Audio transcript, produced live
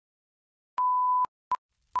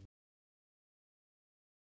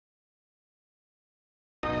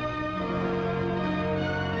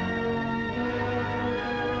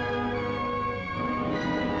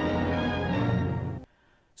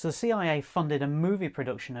So the CIA funded a movie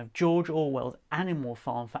production of George Orwell's Animal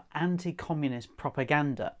Farm for anti-communist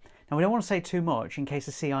propaganda. Now, we don't want to say too much in case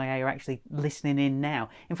the CIA are actually listening in now.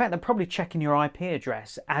 In fact, they're probably checking your IP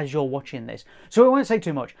address as you're watching this. So we won't say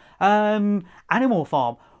too much. Animal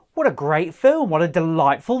Farm, what a great film, what a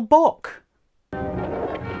delightful book.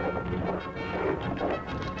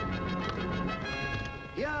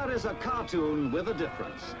 Here is a cartoon with a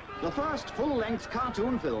difference. The first full-length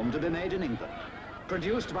cartoon film to be made in England.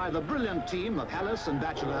 Produced by the brilliant team of Halas and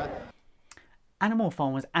Batchelor. Animal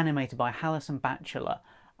Farm was animated by Halas and Batchelor,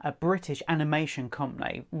 a British animation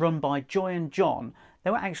company run by Joy and John.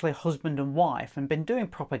 They were actually husband and wife and been doing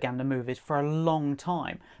propaganda movies for a long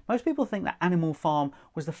time. Most people think that Animal Farm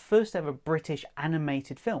was the first ever British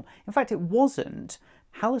animated film. In fact, it wasn't.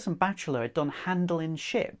 Halas and Batchelor had done Handling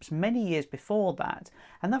Ships many years before that,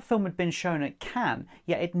 and that film had been shown at Cannes,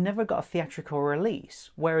 yet it never got a theatrical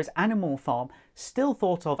release, whereas Animal Farm, still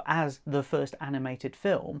thought of as the first animated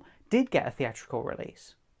film, did get a theatrical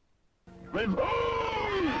release.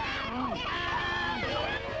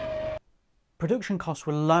 Production costs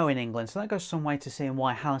were low in England, so that goes some way to seeing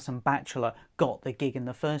why Halas and Batchelor got the gig in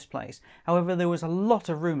the first place. However, there was a lot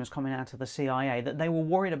of rumours coming out of the CIA that they were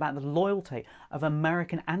worried about the loyalty of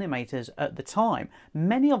American animators at the time.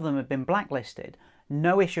 Many of them had been blacklisted,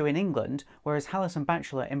 no issue in England, whereas Halas and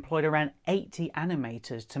Batchelor employed around 80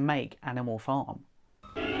 animators to make Animal Farm.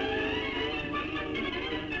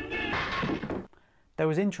 There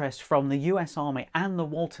was interest from the US Army and the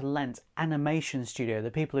Walter Lentz animation studio, the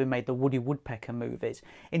people who made the Woody Woodpecker movies,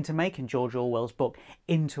 into making George Orwell's book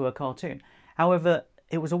into a cartoon. However,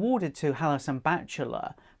 it was awarded to Halas and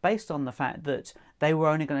Batchelor based on the fact that they were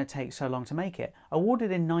only going to take so long to make it. Awarded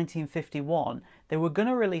in 1951, they were going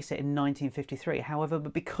to release it in 1953. However,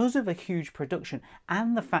 but because of a huge production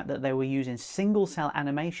and the fact that they were using single-cell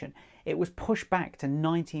animation, it was pushed back to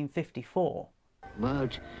 1954.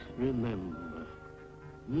 But remember,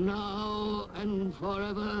 now and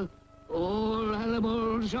forever, all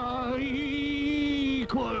animals are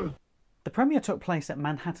equal. The premiere took place at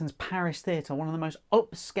Manhattan's Paris Theatre, one of the most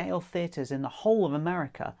upscale theatres in the whole of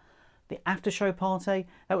America. The after-show party,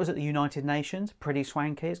 that was at the United Nations, pretty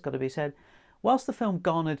swanky, it's got to be said. Whilst the film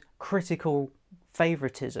garnered critical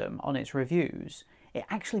favouritism on its reviews, it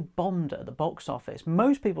actually bombed at the box office.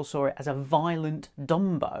 Most people saw it as a violent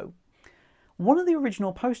Dumbo. One of the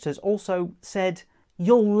original posters also said,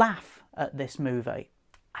 "You'll laugh at this movie."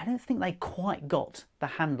 I don't think they quite got the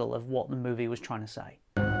handle of what the movie was trying to say.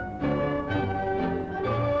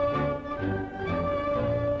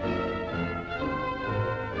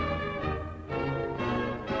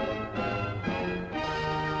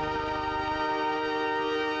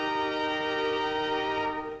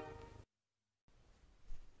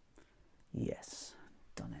 Yes,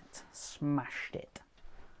 done it. Smashed it.